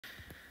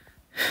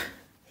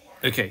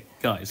Okay,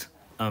 guys.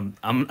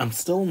 I'm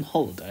still on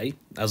holiday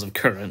as of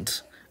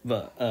current,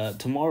 but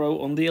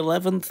tomorrow on the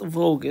 11th of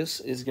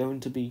August is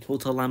going to be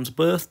COTL's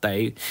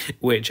birthday,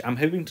 which I'm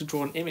hoping to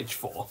draw an image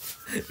for.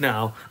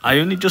 Now, I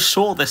only just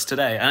saw this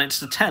today, and it's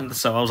the 10th,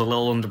 so I was a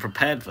little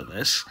underprepared for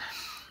this.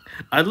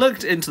 I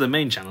looked into the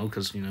main channel,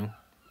 because, you know,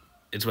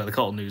 it's where the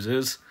COTL news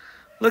is.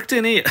 Looked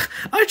in here.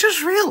 I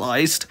just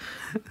realised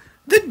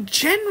the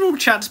general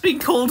chat's been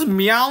called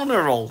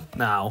meowneral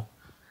now.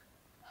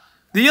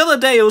 The other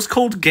day it was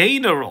called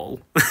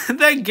gayneral.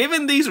 They're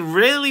giving these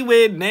really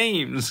weird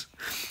names.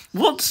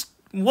 What's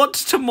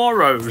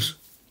tomorrow's?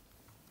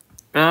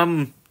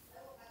 I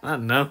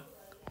don't know.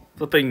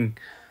 Flipping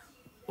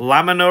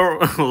laminar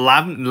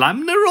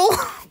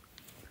lamneral?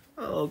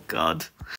 Oh god.